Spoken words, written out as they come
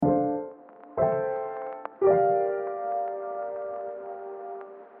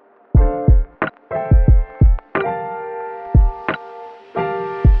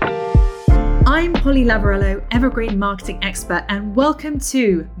Polly Lavarello, evergreen marketing expert, and welcome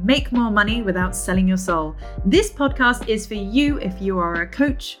to Make More Money Without Selling Your Soul. This podcast is for you if you are a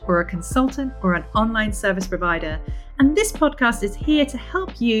coach or a consultant or an online service provider. And this podcast is here to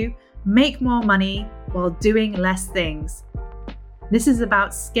help you make more money while doing less things. This is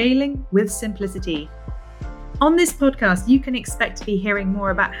about scaling with simplicity. On this podcast, you can expect to be hearing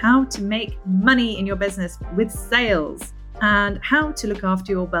more about how to make money in your business with sales and how to look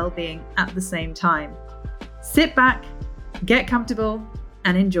after your well-being at the same time. Sit back, get comfortable,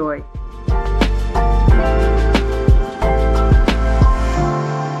 and enjoy.